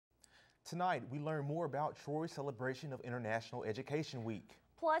Tonight, we learn more about Troy's celebration of International Education Week.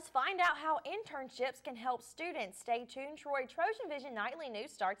 Plus, find out how internships can help students. Stay tuned. Troy TrojanVision Nightly News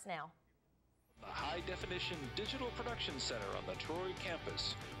starts now. The high-definition digital production center on the Troy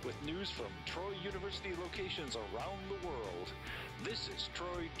campus with news from Troy University locations around the world. This is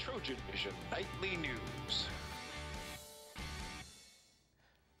Troy TrojanVision Nightly News.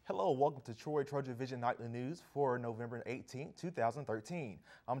 Hello, welcome to Troy TrojanVision Nightly News for November 18, 2013.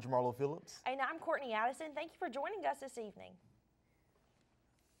 I'm Jamarlo Phillips. And I'm Courtney Addison. Thank you for joining us this evening.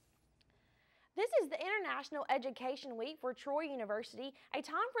 This is the International Education Week for Troy University, a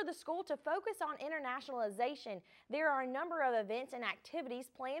time for the school to focus on internationalization. There are a number of events and activities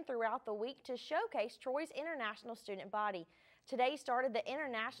planned throughout the week to showcase Troy's international student body. Today started the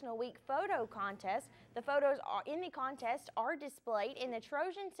International Week Photo Contest. The photos in the contest are displayed in the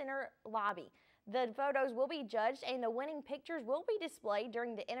Trojan Center lobby. The photos will be judged and the winning pictures will be displayed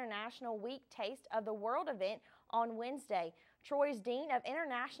during the International Week Taste of the World event on Wednesday. Troy's Dean of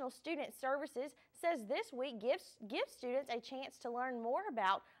International Student Services says this week gives students a chance to learn more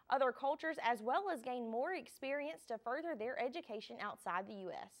about other cultures as well as gain more experience to further their education outside the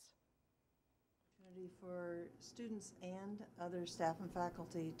U.S. For students and other staff and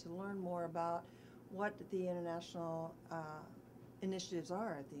faculty to learn more about what the international initiatives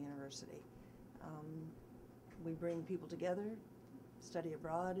are at the university. We bring people together. Study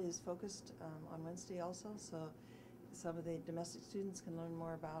abroad is focused on Wednesday also, so some of the domestic students can learn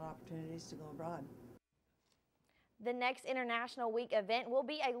more about opportunities to go abroad. The next International Week event will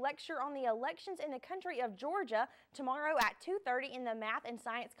be a lecture on the elections in the country of Georgia tomorrow at 2:30 in the Math and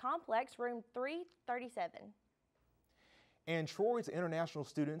Science Complex, room 337. And Troy's international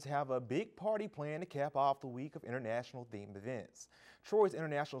students have a big party planned to cap off the week of international themed events. Troy's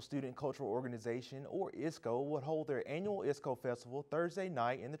International Student Cultural Organization, or ISCO, will hold their annual ISCO Festival Thursday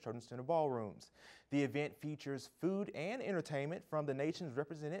night in the Trojan Center ballrooms. The event features food and entertainment from the nations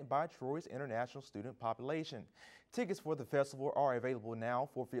represented by Troy's international student population. Tickets for the festival are available now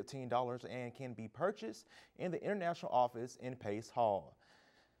for $15 and can be purchased in the International Office in Pace Hall.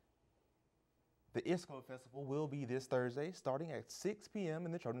 The ISCO Festival will be this Thursday starting at 6 p.m.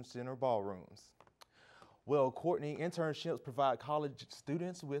 in the Trojan Center ballrooms. Well, Courtney, internships provide college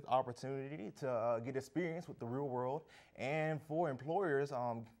students with opportunity to get experience with the real world, and for employers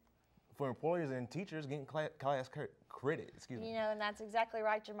and teachers getting class credit. You know, and that's exactly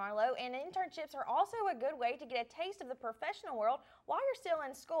right, Jamarlo. And internships are also a good way to get a taste of the professional world while you're still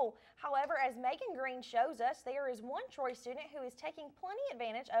in school. However, as Megan Green shows us, there is one Troy student who is taking plenty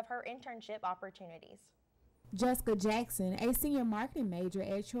advantage of her internship opportunities. Jessica Jackson, a senior marketing major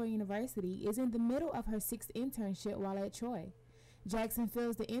at Troy University, is in the middle of her 6th internship while at Troy. Jackson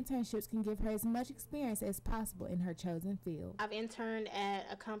feels the internships can give her as much experience as possible in her chosen field. I've interned at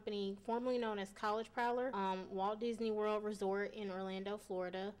a company formerly known as College Prowler, Walt Disney World Resort in Orlando,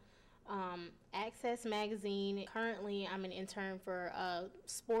 Florida, Access Magazine. Currently, I'm an intern for a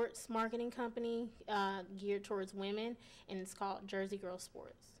sports marketing company geared towards women, and it's called Jersey Girl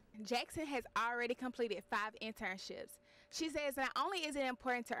Sports. Jackson has already completed 5 internships. She says not only is it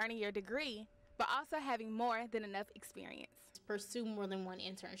important to earning your degree, but also having more than enough experience. Pursue more than one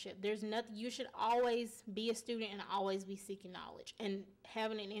internship. There's nothing, you should always be a student and always be seeking knowledge. And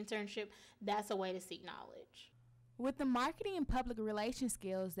having an internship, that's a way to seek knowledge. With the marketing and public relations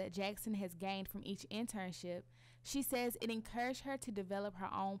skills that Jackson has gained from each internship, she says it encouraged her to develop her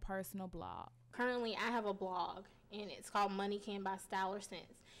own personal blog. Currently, I have a blog, and it's called Money Can Buy Style or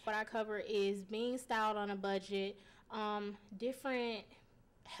Sense. What I cover is being styled on a budget, different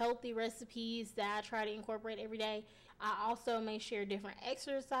healthy recipes that I try to incorporate every day. I also may share different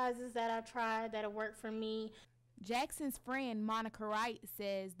exercises that I've tried that have worked for me. Jackson's friend Monica Wright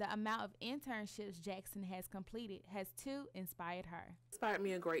says the amount of internships Jackson has completed has too inspired her. Inspired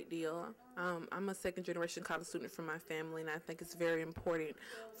me a great deal. I'm a second-generation college student from my family, and I think it's very important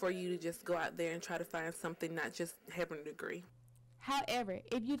for you to just go out there and try to find something, not just having a degree. However,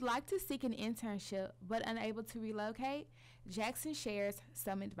 if you'd like to seek an internship but unable to relocate, Jackson shares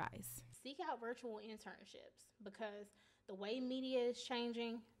some advice. Seek out virtual internships because the way media is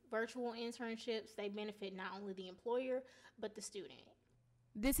changing, virtual internships, they benefit not only the employer but the student.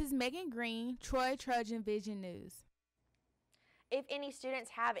 This is Megan Green, Troy TrojanVision News. If any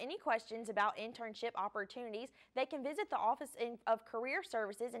students have any questions about internship opportunities, they can visit the Office of Career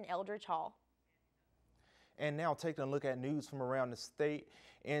Services in Eldridge Hall. And now taking a look at news from around the state.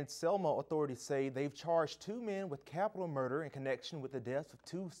 In Selma, authorities say they've charged 2 men with capital murder in connection with the deaths of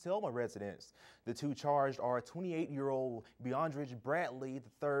 2 Selma residents. The 2 charged are 28-year-old Beandridge Bradley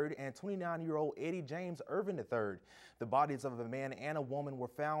III and 29-year-old Eddie James Irvin III. The bodies of a man and a woman were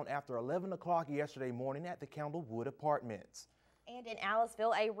found after 11 o'clock yesterday morning at the Candlewood Apartments. And in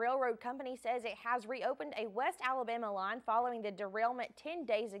Aliceville, a railroad company says it has reopened a West Alabama line following the derailment 10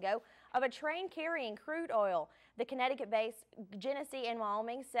 days ago of a train carrying crude oil. The Connecticut-based Genesee in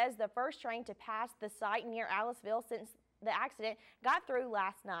Wyoming says the first train to pass the site near Aliceville since the accident got through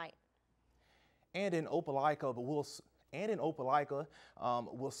last night. And in Opelika, Opelika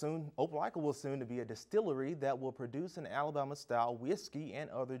will soon be a distillery that will produce an Alabama-style whiskey and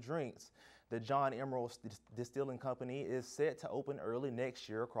other drinks. The John Emerald Distilling Company is set to open early next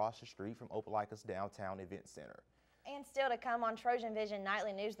year across the street from Opelika's downtown event center. And still to come on TrojanVision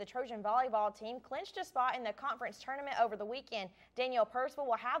Nightly News, the Trojan volleyball team clinched a spot in the conference tournament over the weekend. Danielle Percival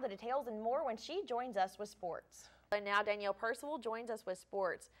will have the details and more when she joins us with sports. And now Danielle Percival joins us with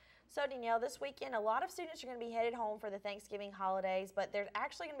sports. So Danielle, this weekend a lot of students are going to be headed home for the Thanksgiving holidays, but there's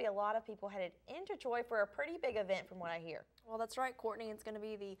actually going to be a lot of people headed into Troy for a pretty big event from what I hear. Well, that's right, Courtney. It's going to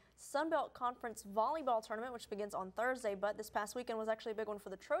be the Sun Belt Conference Volleyball Tournament, which begins on Thursday, but this past weekend was actually a big one for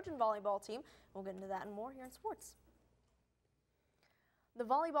the Trojan volleyball team. We'll get into that and more here in sports. The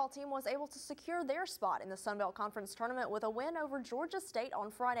volleyball team was able to secure their spot in the Sun Belt Conference Tournament with a win over Georgia State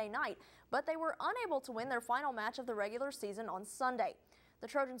on Friday night, but they were unable to win their final match of the regular season on Sunday. The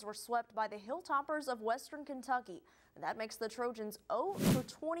Trojans were swept by the Hilltoppers of Western Kentucky. And that makes the Trojans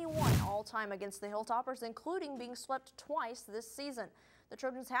 0-21 all-time against the Hilltoppers, including being swept twice this season. The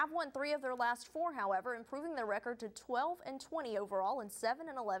Trojans have won 3 of their last 4, however, improving their record to 12-20 overall and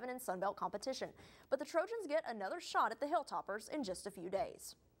 7-11 in Sun Belt competition. But the Trojans get another shot at the Hilltoppers in just a few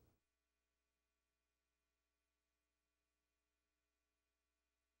days.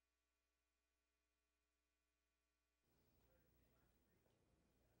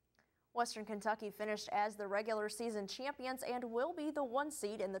 Western Kentucky finished as the regular season champions and will be the 1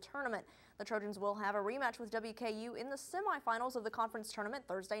 seed in the tournament. The Trojans will have a rematch with WKU in the semifinals of the conference tournament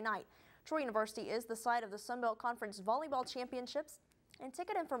Thursday night. Troy University is the site of the Sun Belt Conference Volleyball Championships, and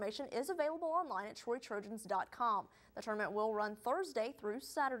ticket information is available online at TroyTrojans.com. The tournament will run Thursday through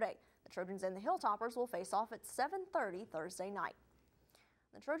Saturday. The Trojans and the Hilltoppers will face off at 7:30 Thursday night.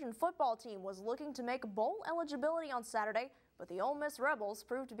 The Trojan football team was looking to make bowl eligibility on Saturday, but the Ole Miss Rebels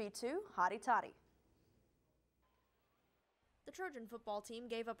proved to be too hotty-totty. The Trojan football team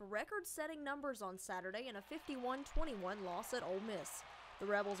gave up record-setting numbers on Saturday in a 51-21 loss at Ole Miss. The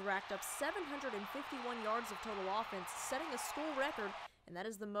Rebels racked up 751 yards of total offense, setting a school record, and that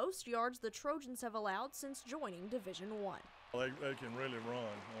is the most yards the Trojans have allowed since joining Division I. They can really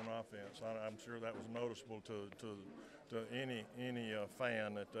run on offense. I'm sure that was noticeable to any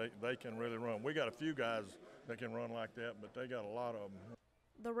fan that they can really run. We got a few guys that can run like that, but they got a lot of them.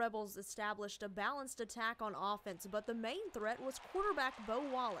 The Rebels established a balanced attack on offense, but the main threat was quarterback Bo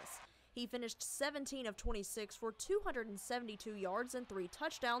Wallace. He finished 17 of 26 for 272 yards and 3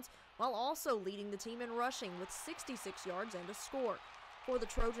 touchdowns, while also leading the team in rushing with 66 yards and a score. For the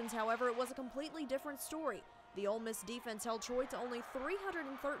Trojans, however, it was a completely different story. The Ole Miss defense held Troy to only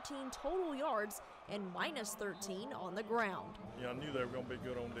 313 total yards and minus 13 on the ground. Yeah, I knew they were going to be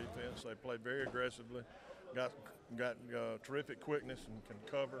good on defense. They played very aggressively, got terrific quickness and can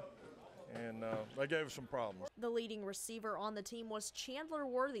cover, and they gave us some problems. The leading receiver on the team was Chandler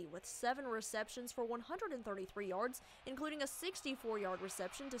Worthy with 7 receptions for 133 yards, including a 64-yard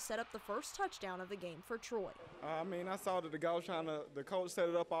reception to set up the first touchdown of the game for Troy. I saw that the coach set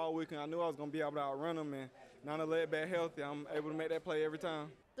it up all week, and I knew I was going to be able to outrun them, and now that they're back healthy, I'm able to make that play every time.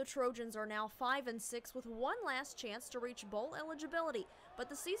 The Trojans are now 5-6 with one last chance to reach bowl eligibility, but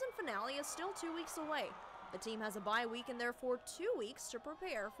the season finale is still 2 weeks away. The team has a bye week and therefore 2 weeks to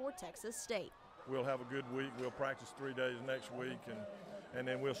prepare for Texas State. We'll have a good week. We'll practice 3 days next week, and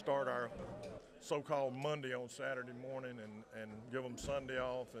then we'll start our so-called Monday on Saturday morning and give them Sunday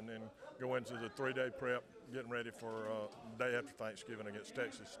off, and then go into the 3-day prep, getting ready for day after Thanksgiving against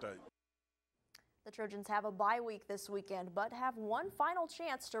Texas State. The Trojans have a bye week this weekend, but have one final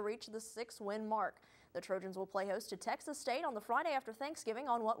chance to reach the 6-win mark. The Trojans will play host to Texas State on the Friday after Thanksgiving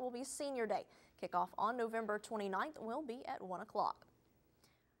on what will be Senior Day. Kickoff on November 29th will be at 1 o'clock.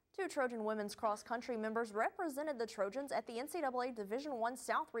 2 Trojan women's cross-country members represented the Trojans at the NCAA Division I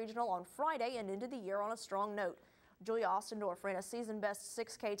South Regional on Friday and ended the year on a strong note. Julia Ostendorf ran a season-best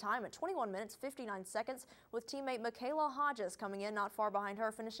 6K time at 21 minutes 59 seconds, with teammate Michaela Hodges coming in not far behind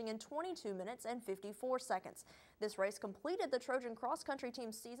her, finishing in 22 minutes and 54 seconds. This race completed the Trojan cross-country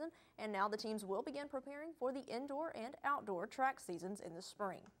team's season, and now the teams will begin preparing for the indoor and outdoor track seasons in the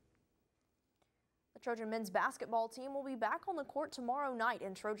spring. The Trojan men's basketball team will be back on the court tomorrow night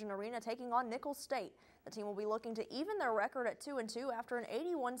in Trojan Arena, taking on Nicholls State. The team will be looking to even their record at 2-2 after an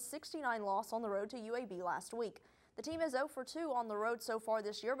 81-69 loss on the road to UAB last week. The team is 0-2 on the road so far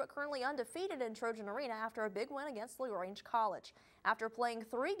this year, but currently undefeated in Trojan Arena after a big win against LaGrange College. After playing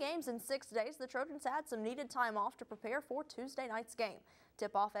 3 games in 6 days, the Trojans had some needed time off to prepare for Tuesday night's game.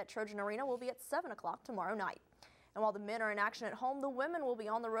 Tip-off at Trojan Arena will be at 7 o'clock tomorrow night. And while the men are in action at home, the women will be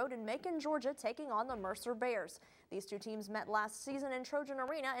on the road in Macon, Georgia, taking on the Mercer Bears. These two teams met last season in Trojan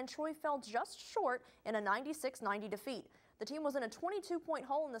Arena, and Troy fell just short in a 96-90 defeat. The team was in a 22-point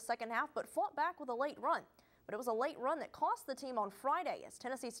hole in the second half, but fought back with a late run. But it was a late run that cost the team on Friday, as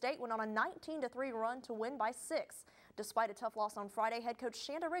Tennessee State went on a 19-3 run to win by 6. Despite a tough loss on Friday, head coach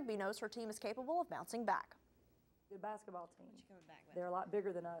Shanda Rigby knows her team is capable of bouncing back. Good basketball team. They're a lot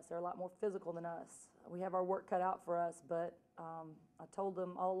bigger than us. They're a lot more physical than us. We have our work cut out for us, but I told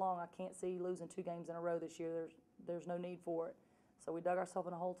them all along I can't see losing 2 games in a row this year. There's no need for it. So we dug ourselves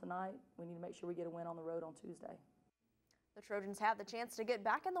in a hole tonight. We need to make sure we get a win on the road on Tuesday. The Trojans have the chance to get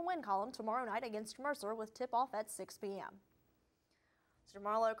back in the win column tomorrow night against Mercer, with tip-off at 6 p.m. Mr.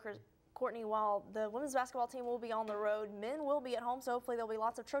 Marlowe, Courtney, while the women's basketball team will be on the road, men will be at home, so hopefully there'll be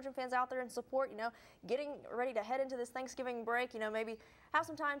lots of Trojan fans out there in support, getting ready to head into this Thanksgiving break, maybe have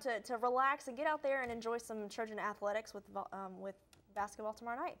some time to relax and get out there and enjoy some Trojan athletics with basketball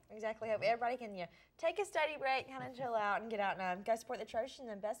tomorrow night. Exactly. Hope everybody can take a study break, kind of chill out and get out and go support the Trojans,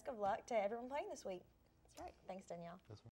 and best of luck to everyone playing this week. That's right. Thanks, Danielle.